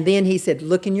 And then he said,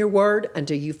 look in your word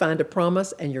until you find a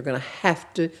promise, and you're going to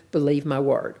have to believe my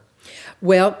word.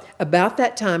 Well, about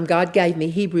that time, God gave me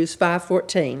Hebrews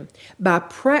 5:14. By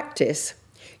practice,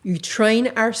 you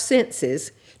train our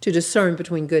senses to discern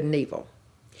between good and evil.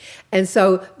 And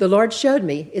so the Lord showed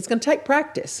me it's going to take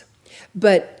practice.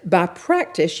 But by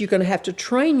practice, you're going to have to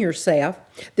train yourself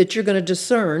that you're going to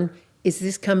discern, is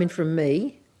this coming from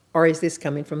me or is this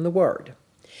coming from the word?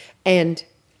 And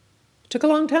it took a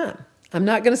long time. I'm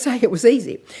not going to say it was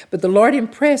easy, but the Lord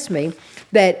impressed me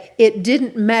that it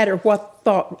didn't matter what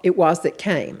thought it was that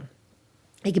came.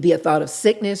 It could be a thought of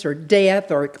sickness or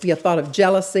death, or it could be a thought of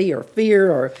jealousy or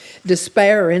fear or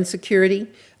despair or insecurity,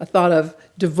 a thought of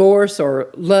divorce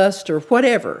or lust or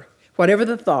whatever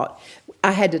the thought.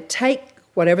 I had to take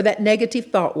whatever that negative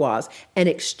thought was and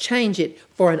exchange it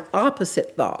for an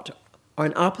opposite thought or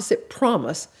an opposite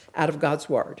promise out of God's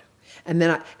word. And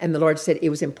the Lord said it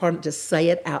was important to say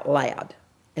it out loud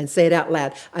and say it out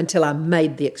loud until I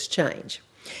made the exchange.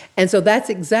 And so that's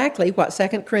exactly what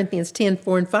 2 Corinthians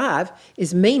 10:4-5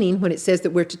 is meaning when it says that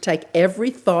we're to take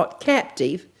every thought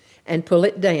captive and pull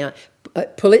it down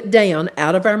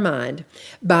out of our mind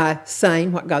by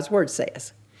saying what God's word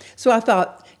says. So I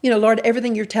thought, Lord,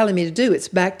 everything you're telling me to do, it's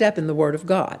backed up in the word of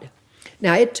God.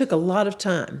 Now, it took a lot of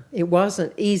time. It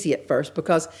wasn't easy at first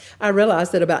because I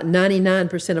realized that about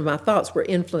 99% of my thoughts were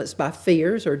influenced by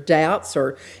fears or doubts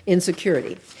or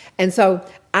insecurity. And so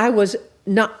I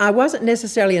wasn't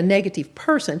necessarily a negative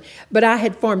person, but I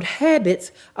had formed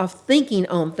habits of thinking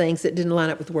on things that didn't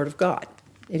line up with the Word of God.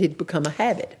 It had become a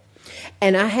habit.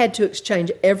 And I had to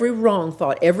exchange every wrong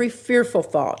thought, every fearful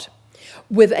thought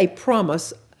with a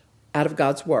promise out of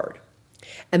God's Word.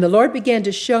 And the Lord began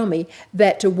to show me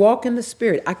that to walk in the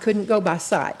Spirit, I couldn't go by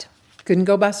sight, couldn't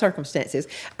go by circumstances.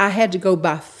 I had to go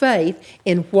by faith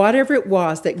in whatever it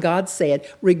was that God said,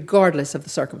 regardless of the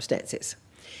circumstances.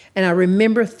 And I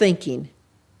remember thinking,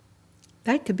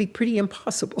 that could be pretty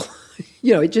impossible.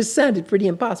 It just sounded pretty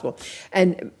impossible.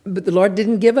 But the Lord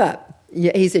didn't give up.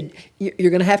 He said,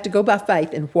 you're going to have to go by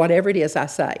faith in whatever it is I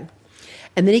say.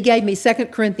 And then he gave me 2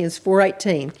 Corinthians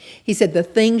 4:18. He said, the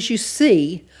things you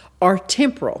see are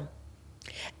temporal.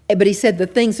 But he said the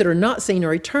things that are not seen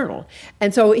are eternal.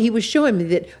 And so he was showing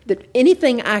me that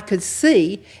anything I could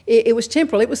see, it was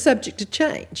temporal. It was subject to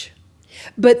change.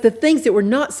 But the things that were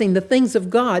not seen, the things of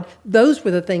God, those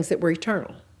were the things that were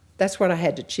eternal. That's what I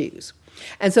had to choose.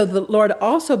 And so the Lord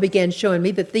also began showing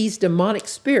me that these demonic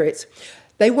spirits,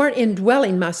 they weren't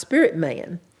indwelling my spirit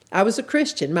man. I was a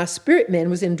Christian. My spirit man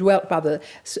was indwelt by the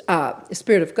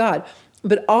Spirit of God.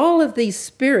 But all of these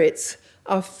spirits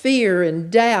of fear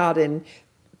and doubt and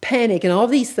panic and all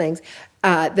these things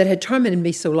that had tormented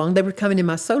me so long, they were coming in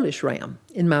my soulish realm,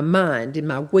 in my mind, in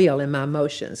my will, in my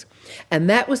emotions. And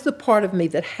that was the part of me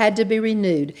that had to be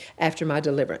renewed after my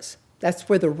deliverance. That's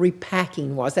where the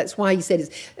repacking was. That's why he said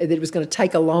that it was going to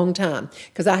take a long time,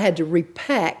 because I had to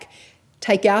repack,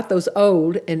 take out those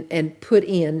old and put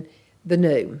in the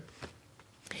new.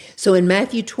 So in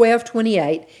Matthew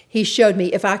 12:28, he showed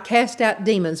me, if I cast out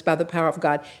demons by the power of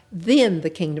God, then the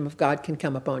kingdom of God can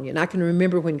come upon you. And I can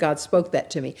remember when God spoke that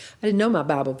to me. I didn't know my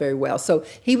Bible very well. So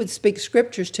he would speak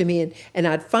scriptures to me and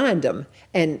I'd find them.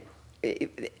 And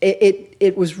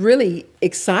it was really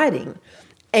exciting.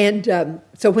 And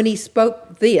so when he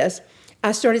spoke this,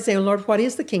 I started saying, Lord, what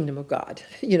is the kingdom of God?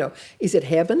 Is it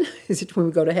heaven? Is it when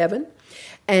we go to heaven?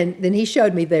 And then he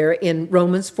showed me there in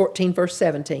Romans 14, verse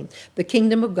 17, the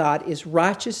kingdom of God is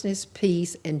righteousness,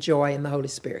 peace, and joy in the Holy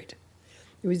Spirit.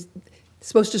 It was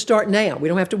supposed to start now. We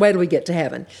don't have to wait till we get to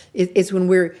heaven. It's when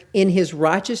we're in his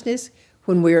righteousness,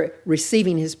 when we're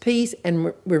receiving his peace,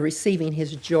 and we're receiving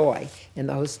his joy in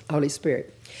the Holy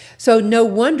Spirit. So no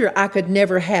wonder I could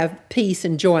never have peace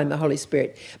and joy in the Holy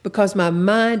Spirit, because my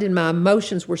mind and my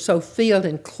emotions were so filled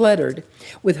and cluttered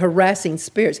with harassing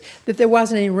spirits that there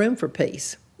wasn't any room for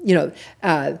peace.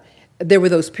 There were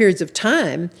those periods of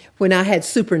time when I had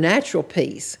supernatural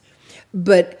peace,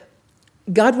 but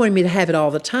God wanted me to have it all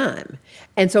the time.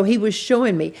 And so he was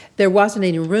showing me there wasn't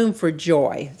any room for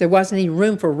joy. There wasn't any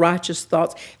room for righteous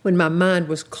thoughts when my mind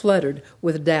was cluttered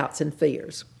with doubts and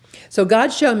fears. So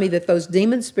God showed me that those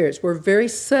demon spirits were very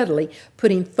subtly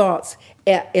putting thoughts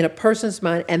in a person's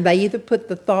mind, and they either put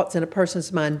the thoughts in a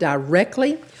person's mind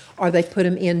directly or they put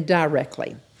them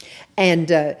indirectly.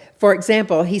 And for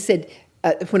example, he said,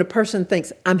 when a person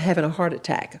thinks, I'm having a heart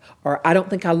attack, or I don't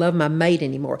think I love my mate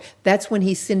anymore, that's when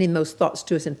he's sending those thoughts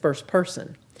to us in first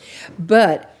person.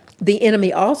 But the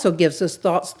enemy also gives us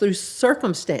thoughts through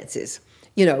circumstances,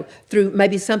 through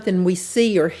maybe something we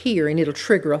see or hear, and it'll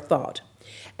trigger a thought.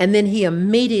 And then he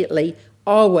immediately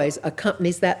always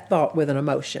accompanies that thought with an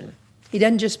emotion. He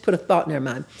doesn't just put a thought in our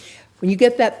mind. When you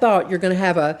get that thought, you're going to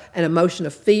have an emotion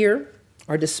of fear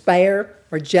or despair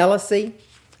or jealousy.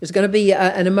 There's going to be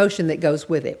an emotion that goes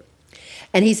with it.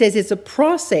 And he says it's a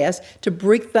process to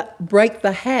break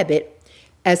the habit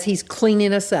as he's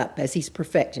cleaning us up, as he's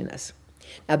perfecting us.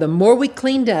 Now, the more we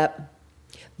cleaned up,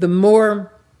 the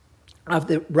more of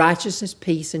the righteousness,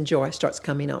 peace, and joy starts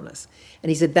coming on us. And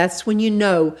he said that's when you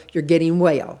know you're getting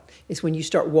well. It's when you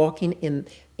start walking in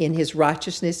his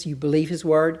righteousness, you believe his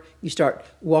word, you start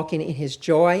walking in his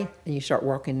joy, and you start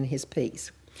walking in his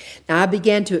peace. Now, I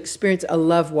began to experience a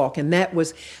love walk, and that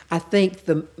was, I think,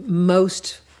 the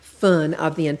most fun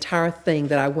of the entire thing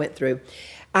that I went through.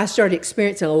 I started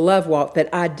experiencing a love walk that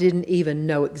I didn't even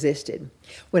know existed.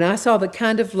 When I saw the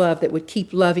kind of love that would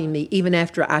keep loving me even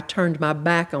after I turned my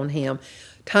back on him,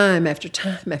 time after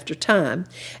time after time,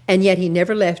 and yet he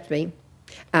never left me.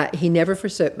 He never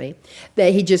forsook me.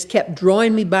 That he just kept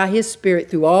drawing me by his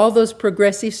Spirit through all those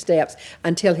progressive steps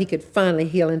until he could finally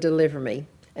heal and deliver me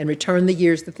and return the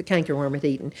years that the cankerworm had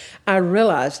eaten. I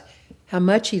realized how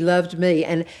much he loved me,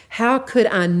 and how could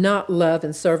I not love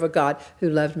and serve a God who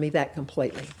loved me that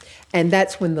completely? And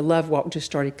that's when the love walk just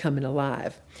started coming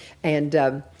alive. And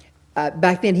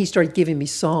back then he started giving me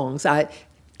songs.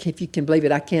 If you can believe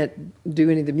it, I can't do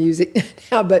any of the music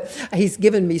now, but he's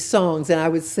given me songs, and I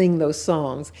would sing those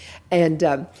songs. And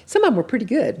some of them were pretty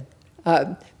good,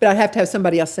 but I'd have to have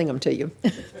somebody else sing them to you.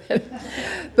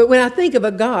 But when I think of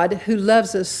a God who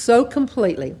loves us so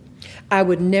completely, I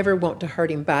would never want to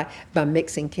hurt him by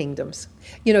mixing kingdoms.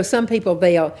 You know, some people,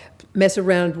 they'll mess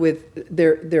around with,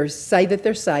 they're say that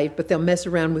they're saved, but they'll mess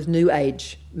around with New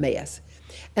Age mess.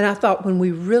 And I thought, when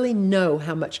we really know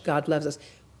how much God loves us,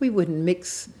 we wouldn't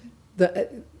mix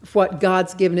what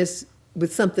God's given us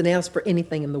with something else for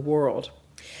anything in the world.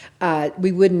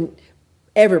 We wouldn't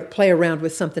ever play around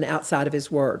with something outside of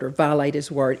his word or violate his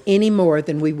word any more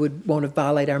than we would want to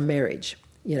violate our marriage,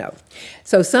 you know.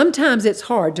 So sometimes it's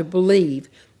hard to believe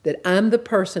that I'm the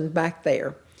person back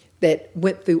there that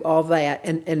went through all that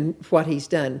and what he's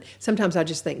done. Sometimes I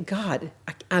just think, God,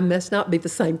 I must not be the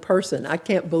same person. I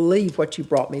can't believe what you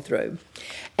brought me through.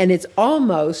 And it's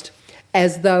almost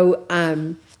as though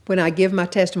when I give my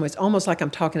testimony, it's almost like I'm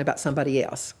talking about somebody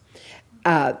else.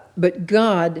 But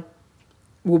God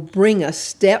will bring us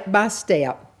step by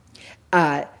step.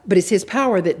 But it's his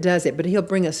power that does it. But he'll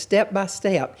bring us step by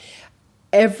step,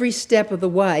 every step of the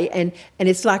way. And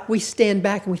it's like we stand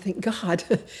back and we think, God,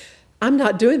 I'm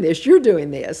not doing this. You're doing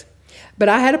this. But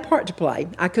I had a part to play.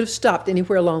 I could have stopped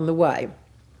anywhere along the way.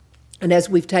 And as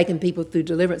we've taken people through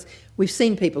deliverance, we've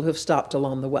seen people who have stopped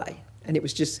along the way. And it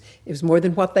was more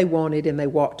than what they wanted, and they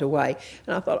walked away.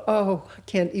 And I thought, oh, I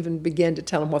can't even begin to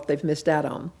tell them what they've missed out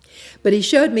on. But he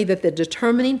showed me that the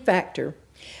determining factor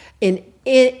in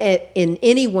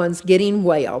anyone's getting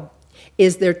well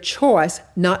is their choice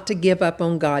not to give up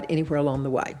on God anywhere along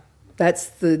the way. That's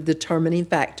the determining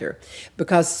factor.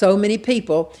 Because so many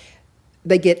people,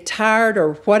 they get tired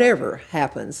or whatever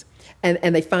happens,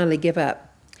 and they finally give up.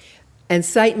 And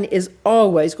Satan is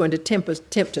always going to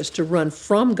tempt us to run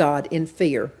from God in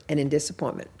fear and in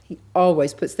disappointment. He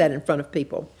always puts that in front of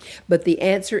people. But the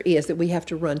answer is that we have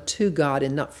to run to God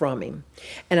and not from him.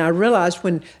 And I realized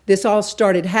when this all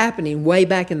started happening way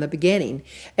back in the beginning,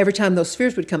 every time those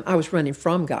fears would come, I was running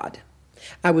from God.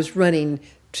 I was running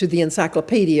to the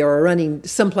encyclopedia or running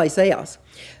someplace else.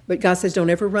 But God says, don't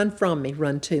ever run from me,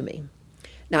 run to me.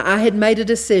 Now, I had made a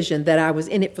decision that I was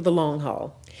in it for the long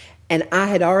haul. And I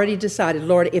had already decided,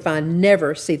 Lord, if I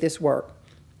never see this work,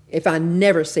 if I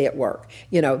never see it work,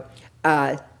 you know,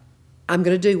 I'm going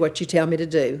to do what you tell me to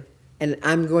do. And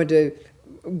I'm going to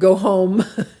go home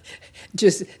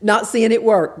just not seeing it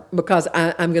work, because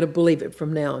I'm going to believe it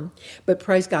from now on. But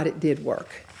praise God, it did work.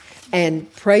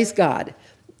 And praise God,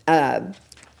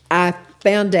 I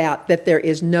found out that there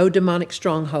is no demonic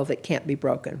stronghold that can't be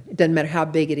broken. It doesn't matter how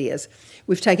big it is.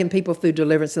 We've taken people through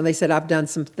deliverance, and they said, I've done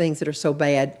some things that are so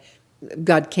bad,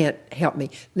 God can't help me.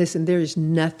 Listen, there is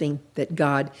nothing that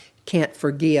God can't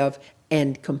forgive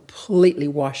and completely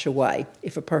wash away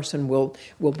if a person will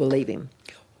believe him.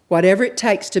 Whatever it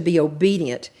takes to be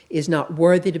obedient is not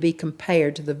worthy to be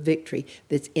compared to the victory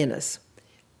that's in us,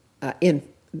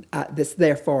 that's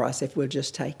there for us if we'll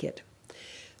just take it.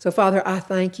 So, Father, I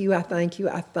thank you, I thank you,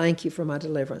 I thank you for my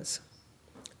deliverance.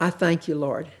 I thank you,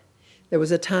 Lord. There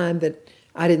was a time that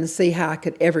I didn't see how I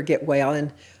could ever get well,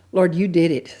 and Lord, you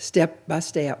did it step by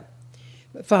step.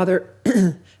 But Father,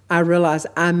 I realized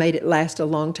I made it last a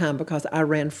long time because I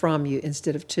ran from you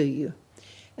instead of to you.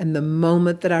 And the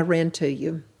moment that I ran to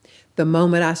you, the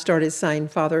moment I started saying,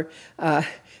 Father,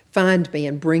 find me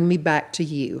and bring me back to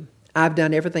you. I've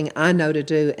done everything I know to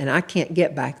do, and I can't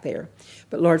get back there.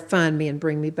 But Lord, find me and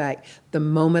bring me back. The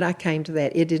moment I came to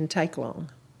that, it didn't take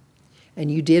long. And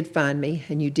you did find me,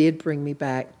 and you did bring me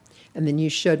back, and then you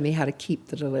showed me how to keep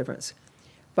the deliverance.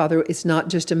 Father, it's not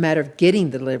just a matter of getting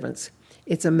deliverance.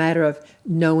 It's a matter of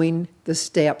knowing the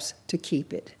steps to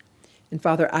keep it. And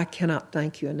Father, I cannot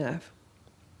thank you enough.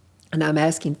 And I'm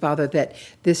asking, Father, that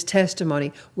this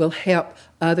testimony will help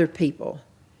other people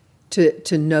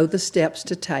to know the steps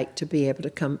to take to be able to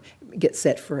come get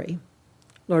set free.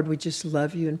 Lord, we just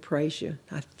love you and praise you.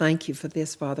 I thank you for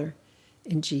this, Father,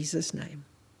 in Jesus' name.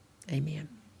 Amen.